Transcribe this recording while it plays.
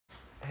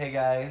Hey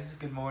guys,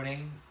 good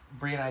morning.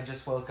 Bree and I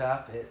just woke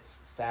up. It's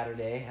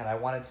Saturday and I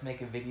wanted to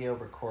make a video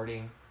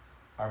recording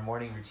our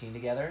morning routine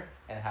together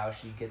and how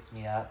she gets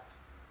me up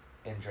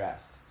and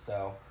dressed.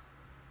 So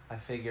I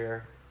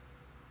figure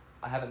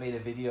I haven't made a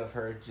video of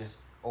her just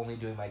only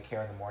doing my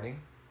care in the morning,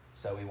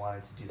 so we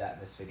wanted to do that in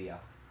this video.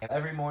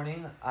 Every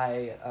morning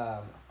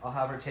I'll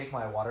have her take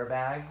my water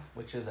bag,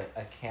 which is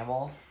a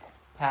Camel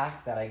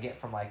pack that I get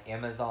from like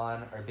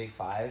Amazon or Big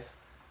Five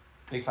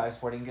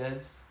Sporting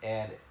Goods,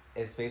 and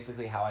it's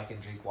basically how I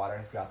can drink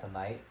water throughout the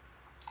night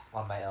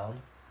on my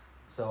own.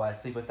 So I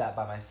sleep with that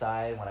by my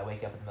side. When I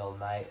wake up in the middle of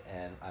the night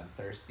and I'm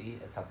thirsty,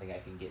 it's something I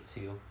can get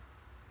to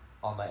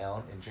on my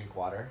own and drink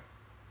water.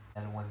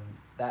 And when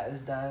that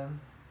is done,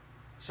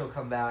 she'll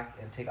come back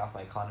and take off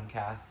my condom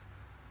cath,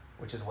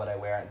 which is what I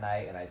wear at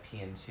night, and I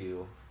pee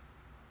into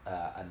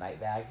a night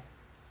bag,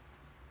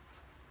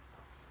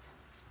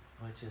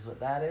 which is what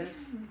that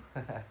is.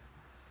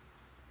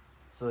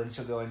 So then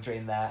she'll go and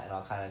drain that, and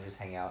I'll kind of just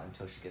hang out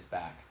until she gets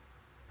back.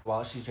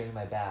 While she's draining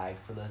my bag,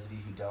 for those of you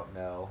who don't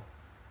know,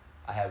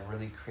 I have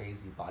really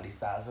crazy body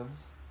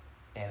spasms,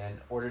 and in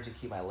order to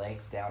keep my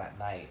legs down at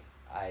night,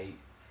 I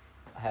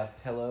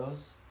have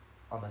pillows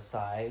on the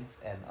sides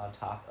and on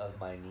top of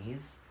my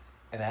knees,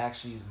 and I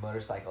actually use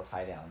motorcycle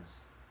tie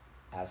downs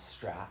as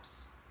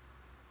straps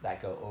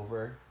that go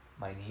over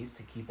my knees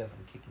to keep them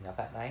from kicking up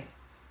at night,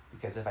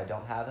 because if I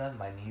don't have them,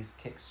 my knees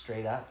kick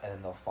straight up and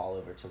then they'll fall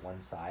over to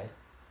one side,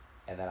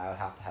 and then I would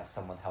have to have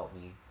someone help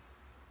me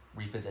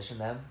reposition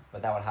them,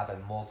 but that would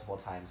happen multiple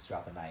times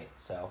throughout the night.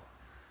 So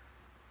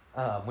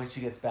when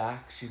she gets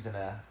back, she's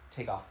gonna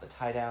take off the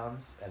tie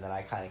downs, and then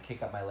I kind of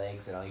kick up my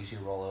legs and I'll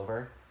usually roll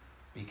over,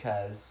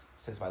 because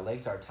since my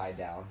legs are tied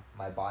down,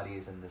 my body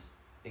is in this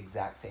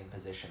exact same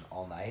position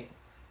all night,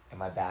 and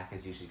my back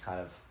is usually kind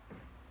of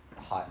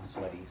hot and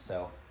sweaty.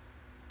 So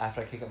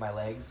after I kick up my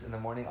legs in the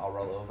morning, I'll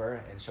roll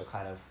over and she'll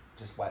kind of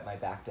just wipe my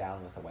back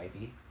down with a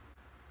wipey.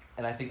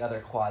 And I think other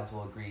quads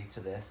will agree to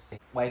this.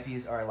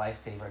 Wipies are a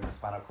lifesaver in the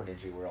spinal cord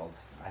injury world.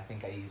 I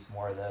think I use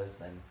more of those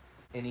than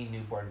any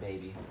newborn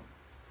baby.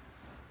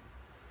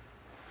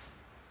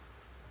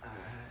 Alright.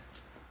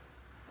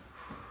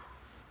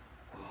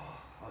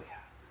 Oh yeah.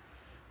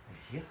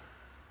 Thank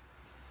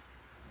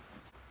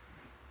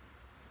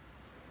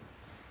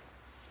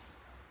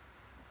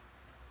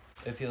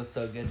you. It feels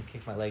so good to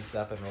kick my legs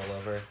up and roll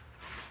over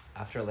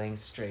after laying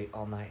straight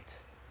all night.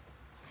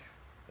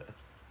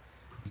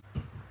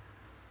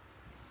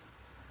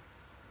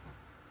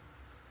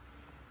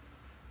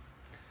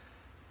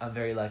 I'm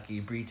very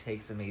lucky. Bree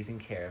takes amazing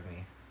care of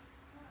me.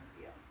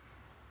 Yeah.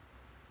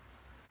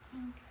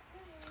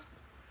 Okay.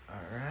 All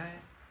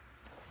right.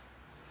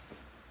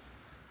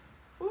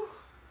 Woo.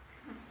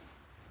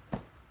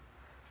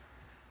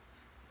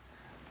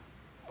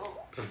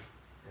 Oh. Okay.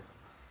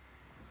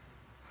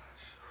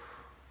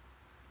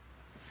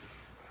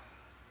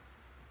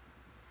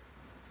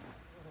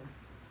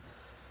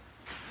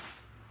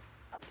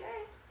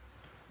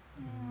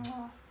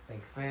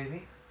 Thanks,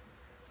 baby.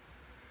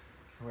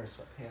 Can wear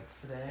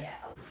sweatpants today? Yeah.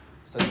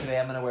 So today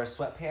I'm gonna wear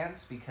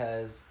sweatpants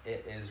because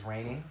it is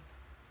raining.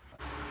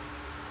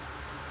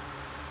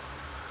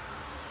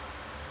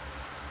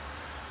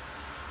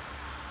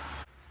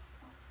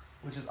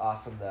 Which is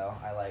awesome though.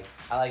 I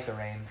like the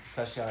rain,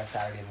 especially on a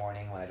Saturday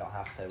morning when I don't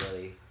have to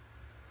really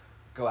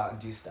go out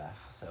and do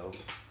stuff, so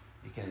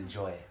you can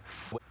enjoy it.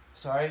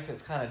 Sorry if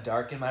it's kind of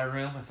dark in my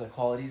room, if the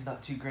quality's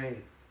not too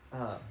great.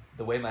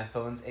 The way my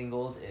phone's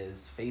angled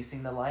is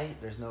facing the light.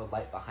 There's no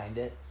light behind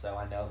it, so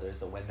I know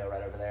there's a window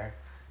right over there,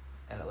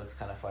 and it looks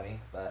kind of funny,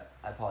 but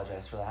I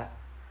apologize for that.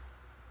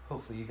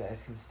 Hopefully you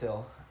guys can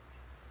still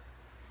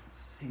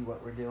see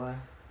what we're doing.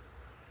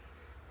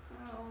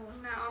 So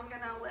now I'm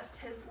gonna lift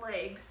his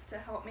legs to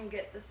help me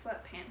get the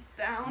sweatpants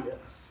down.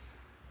 Yes.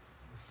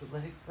 Lift the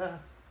legs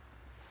up,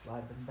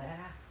 slide them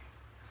back.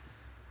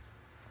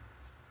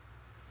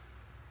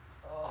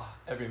 Oh,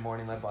 every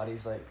morning my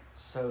body's like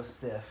so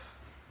stiff.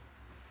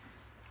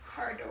 It's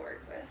hard to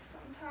work with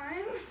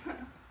sometimes.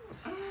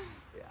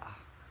 Yeah.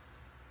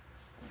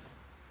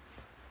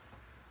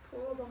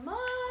 Pull them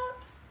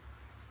up.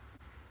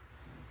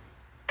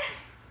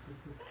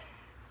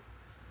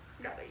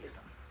 Gotta use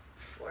some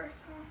force,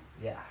 huh?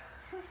 Yeah.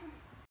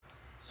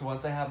 So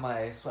once I have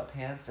my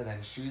sweatpants and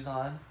then shoes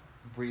on,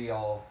 Bree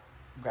will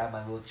grab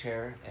my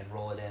wheelchair and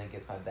roll it in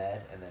against my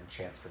bed and then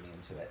transfer me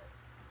into it.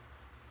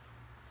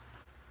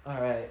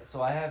 Alright,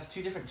 so I have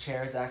two different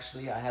chairs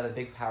actually. I have a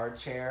big powered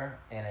chair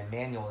and a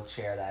manual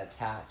chair that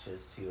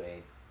attaches to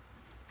a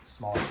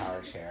smaller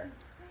powered chair.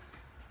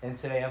 And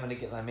today I'm going to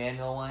get my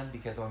manual one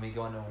because I'm going to be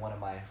going to one of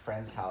my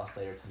friend's house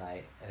later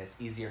tonight, and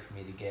it's easier for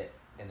me to get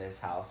into his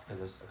house because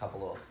there's a couple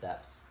little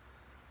steps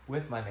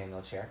with my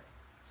manual chair.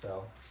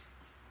 So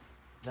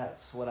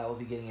that's what I will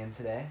be getting in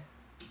today.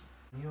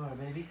 You are,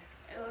 baby.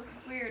 It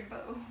looks weird,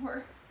 but it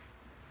works.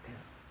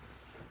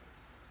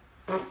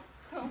 Yeah.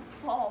 Don't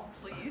fall,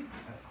 please.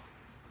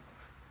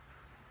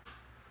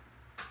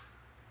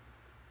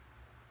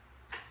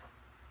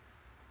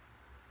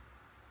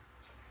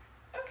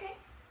 Okay.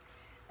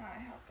 Now I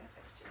hope I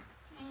fix your.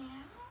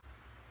 Yeah.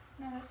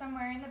 Now I notice I'm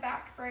wearing the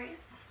back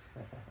brace.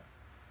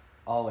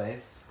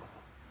 Always.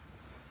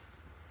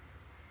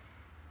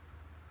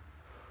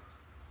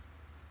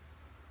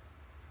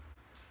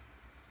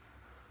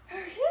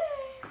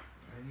 Okay.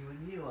 Ready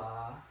when you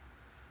are.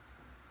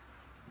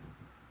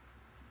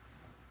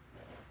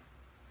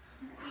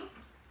 Ready?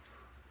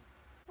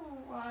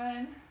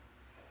 1,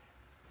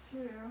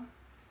 2,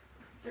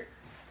 3.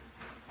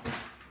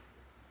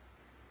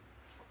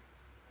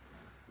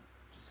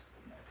 Just,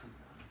 yeah, come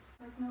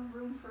on. Like no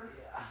room for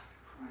Yeah.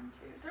 1,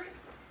 2, 3.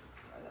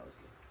 Sorry, that was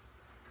good.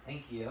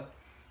 Thank you.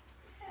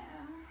 Yeah.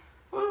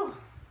 Woo!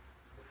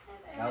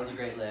 That was a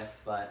great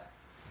lift, but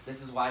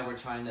this is why we're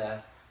trying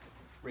to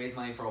raise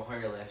money for a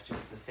Hoyer lift,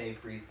 just to save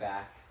Bree's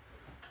back.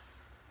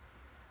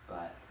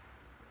 But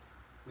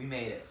we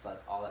made it, so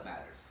that's all that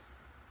matters.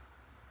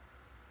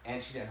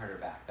 And she didn't hurt her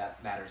back.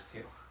 That matters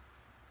too.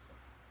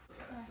 Look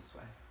at us this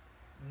way.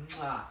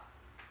 Mwah.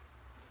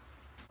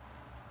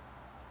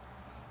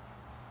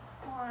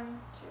 1,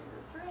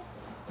 2, 3.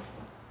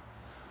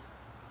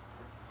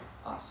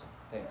 Awesome.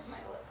 Thanks. My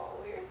lip all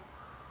weird.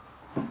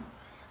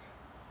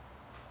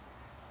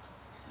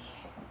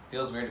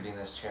 Feels weird to be in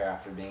this chair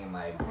after being in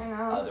my I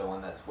know. other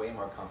one that's way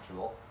more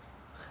comfortable.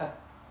 Okay.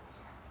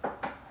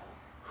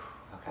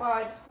 Well,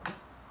 I just.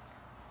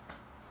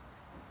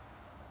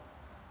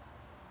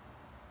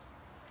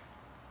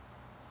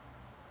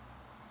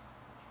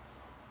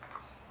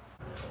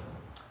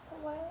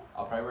 What?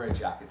 I'll probably wear a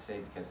jacket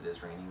today because it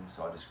is raining,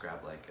 so I'll just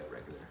grab like a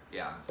regular.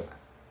 Yeah, that's fine.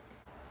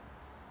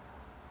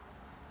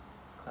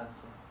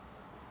 Clemson.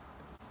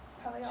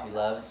 Probably all. She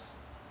loves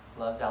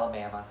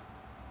Alabama.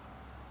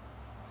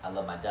 I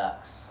love my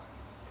Ducks.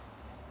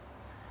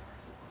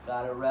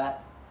 Got a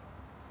rat.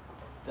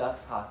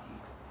 Ducks hockey.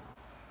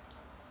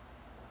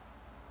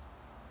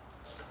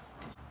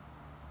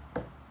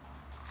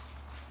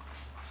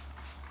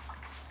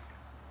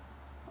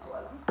 I'll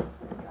let them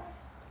sit and dry.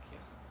 Thank you.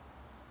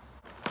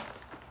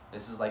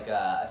 This is like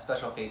a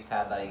special face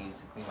pad that I use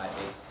to clean my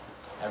face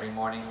every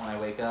morning when I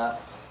wake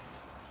up.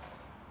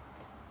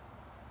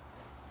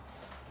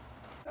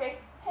 Okay,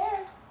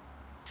 hair.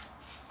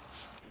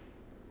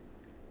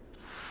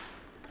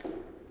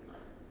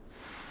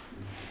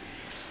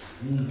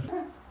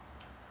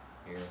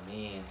 You're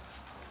mean.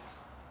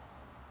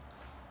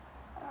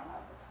 I don't know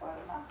if it's wet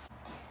enough.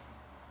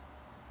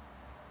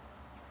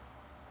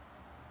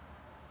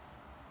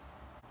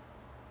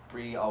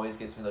 Bree always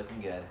gets me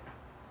looking good.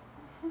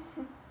 I don't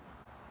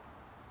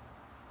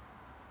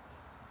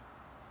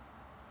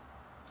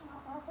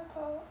know if I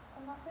put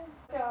enough in.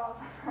 Go.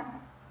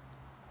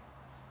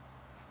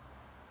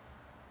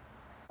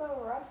 So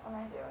rough when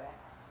I do it.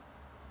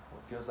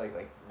 It feels like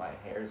my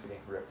hairs are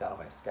getting ripped out of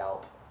my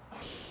scalp.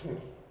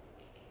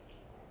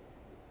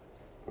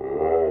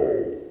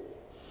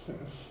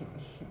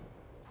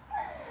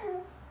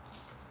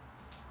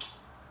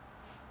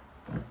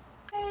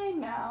 Hey,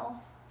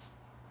 now.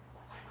 The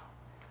final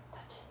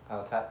touches.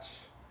 Final touch.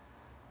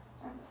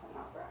 I'm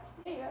not Brian.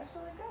 Hey, you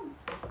actually look good.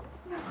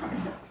 No,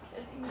 I'm just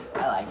kidding. I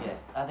like it.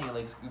 I think it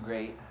looks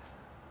great.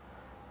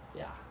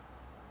 Yeah.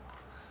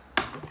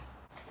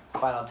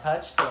 Final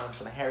touch, throw in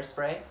some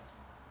hairspray.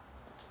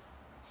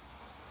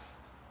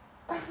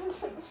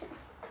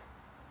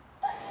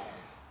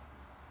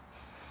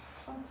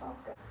 One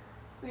smells good.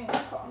 We need to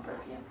put on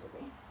perfume, do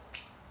we?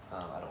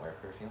 I don't wear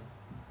perfume.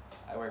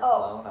 I wear Oh,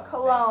 cologne. I'm a man.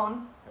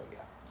 cologne. There we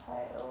go. I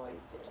always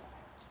do that.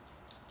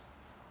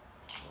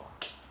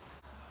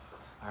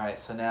 Alright,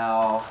 so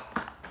now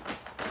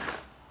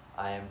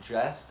I am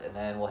dressed, and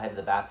then we'll head to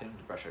the bathroom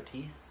to brush our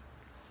teeth,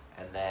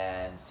 and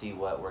then see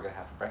what we're gonna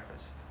have for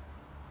breakfast.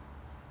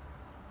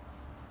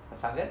 That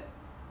sound good?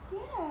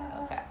 Yeah.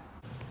 Okay.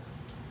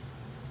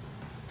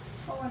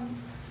 Oh, and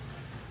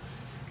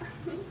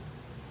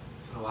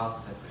It's been a while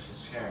since I pushed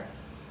this chair.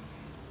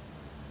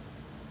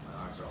 My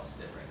arms are all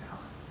stiff right now.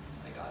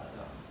 I got it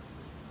though.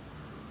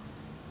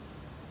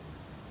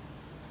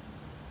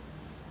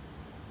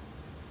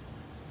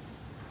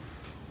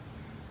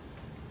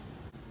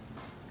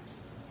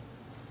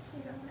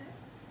 you got it.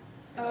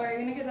 Oh, are you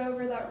gonna get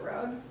over that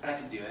rug? I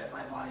can do it.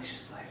 My body's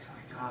just like, oh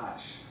my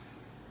gosh.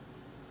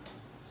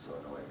 So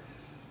annoying.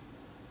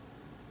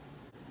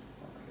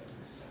 Oh my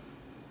goodness.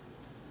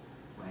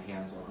 My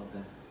hands won't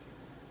open.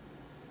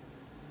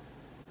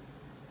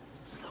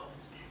 Slow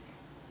and steady.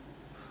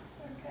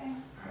 Okay.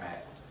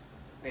 Alright.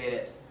 Made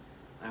it.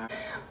 Alright.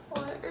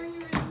 What are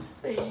you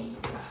saying?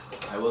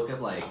 I woke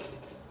up like,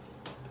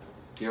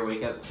 you ever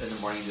wake up in the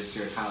morning just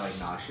you're kind of like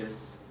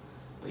nauseous,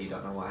 but you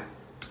don't know why?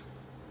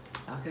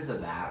 Not because of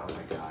that, oh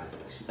my god.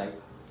 She's like,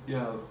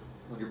 yo,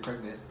 when you're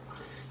pregnant.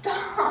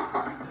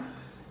 Stop.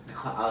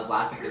 I was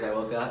laughing because I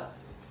woke up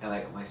and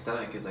like my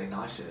stomach is like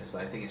nauseous,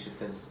 but I think it's just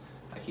because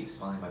I keep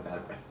smelling my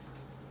bad breath.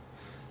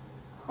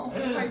 Oh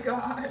my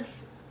gosh.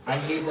 I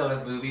hate though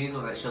in movies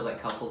when it shows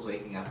like couples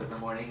waking up in the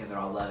morning and they're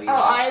all loving. Oh,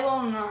 I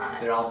will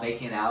not. They're all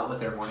making out with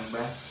their morning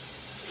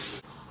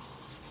breath.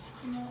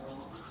 No.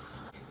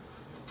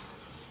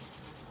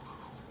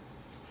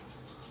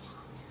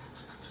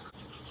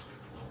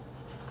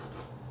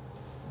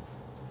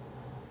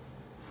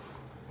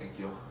 Thank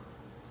you.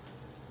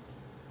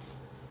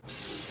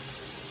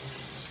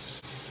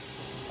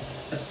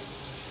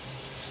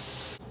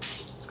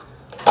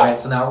 Alright,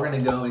 so now we're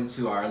going to go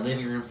into our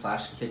living room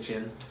 /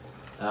 kitchen.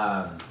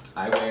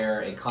 I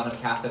wear a condom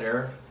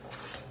catheter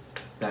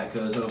that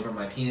goes over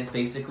my penis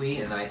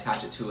basically, and then I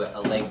attach it to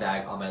a leg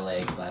bag on my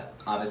leg, but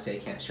obviously I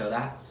can't show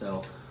that,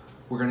 so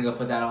we're going to go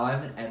put that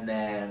on and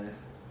then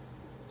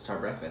start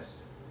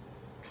breakfast.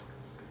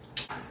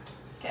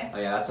 Okay. Oh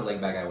yeah, that's a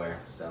leg bag I wear,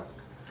 so.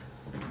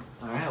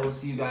 Alright, we'll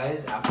see you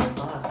guys after it's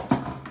on.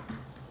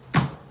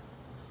 No,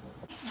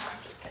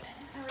 I'm just kidding.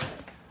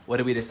 What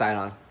did we decide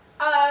on?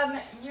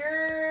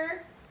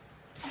 You're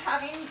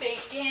having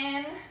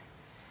bacon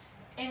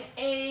and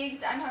eggs.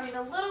 I'm having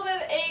a little bit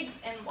of eggs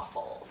and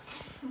waffles.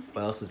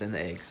 What else is in the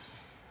eggs?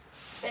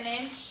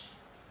 Spinach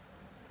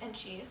and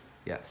cheese.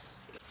 Yes.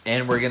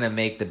 And we're gonna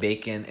make the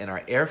bacon in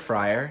our air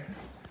fryer,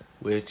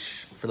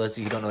 which for those of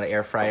you who don't know what an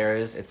air fryer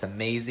is, it's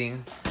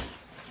amazing.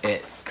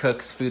 It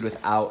cooks food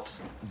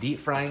without deep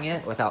frying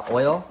it, without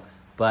oil,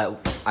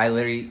 but I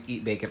literally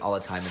eat bacon all the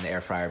time in the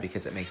air fryer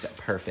because it makes it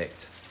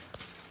perfect.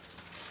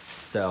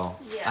 So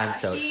Yeah, I'm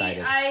so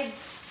excited. I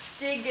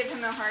did give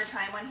him a hard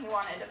time when he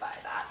wanted to buy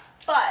that,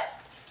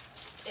 but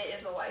it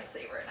is a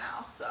lifesaver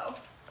now, so.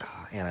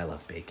 Oh, and I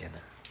love bacon.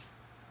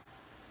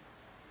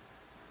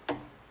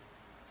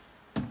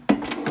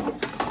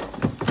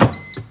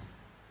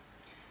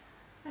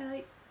 I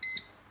like.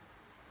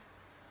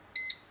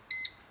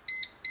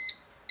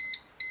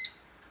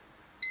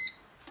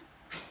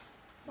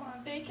 So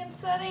on bacon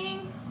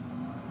setting.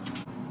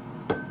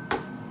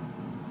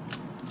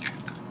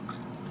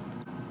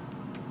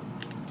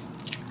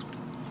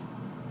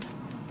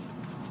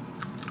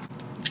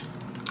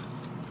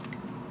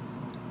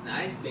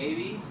 Nice,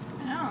 baby.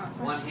 I know. It's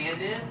like,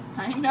 One-handed.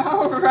 I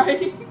know,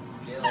 right?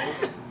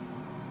 Skills.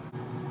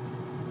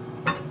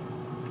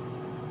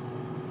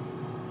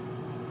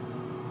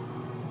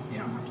 You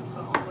don't have to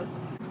put all this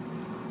in.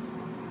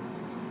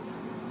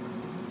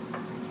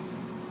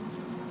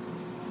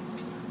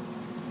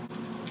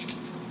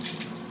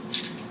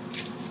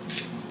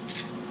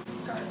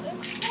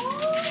 Garlic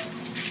sauce.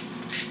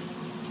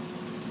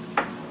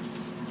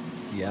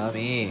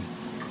 Yummy.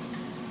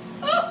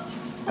 Oh!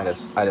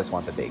 I just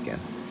want the bacon.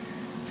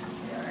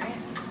 You alright?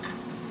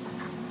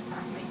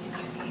 I'm making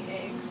you eat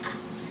eggs.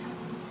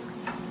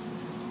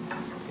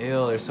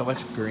 Ew, there's so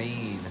much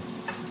green.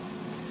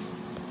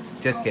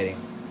 Just kidding.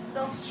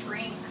 They'll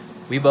shrink.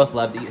 We both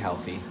love to eat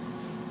healthy.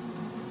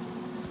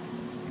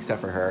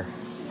 Except for her.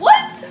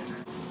 What?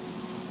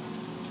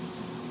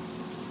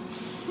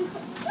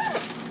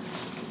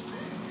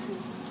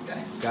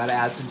 Okay. Gotta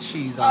add some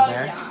cheese on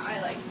there. Yeah,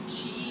 I like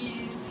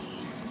cheesy.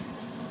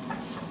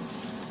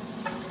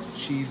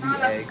 Cheesy Not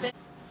a eggs. spin-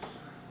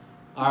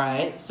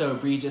 Alright, so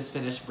Bree just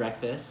finished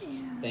breakfast.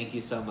 Yeah. Thank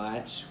you so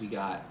much. We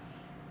got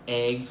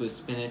eggs with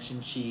spinach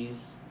and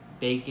cheese,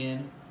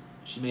 bacon.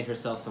 She made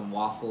herself some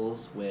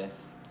waffles with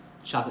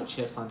chocolate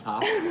chips on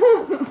top.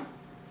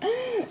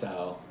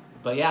 So,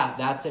 but yeah,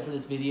 that's it for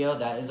this video.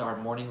 That is our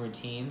morning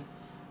routine.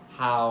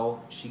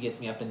 How she gets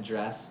me up and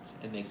dressed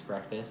and makes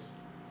breakfast.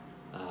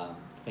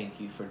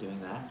 Thank you for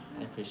doing that.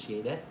 I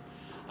appreciate it.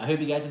 I hope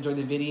you guys enjoyed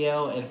the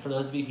video. And for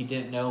those of you who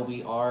didn't know,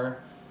 we are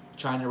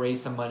trying to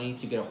raise some money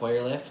to get a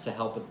Hoyer lift to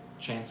help with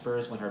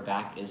transfers when her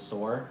back is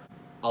sore.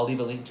 I'll leave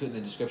a link to it in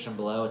the description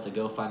below. It's a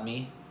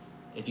GoFundMe.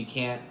 If you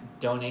can't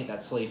donate,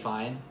 that's totally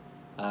fine.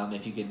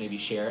 If you could maybe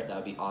share it, that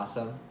would be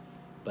awesome.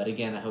 But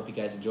again, I hope you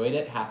guys enjoyed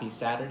it. Happy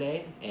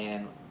Saturday,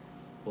 and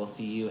we'll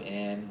see you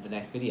in the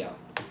next video.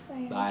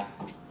 Thanks. Bye.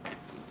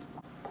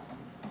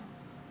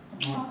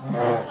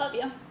 Love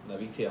you.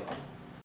 Love you too.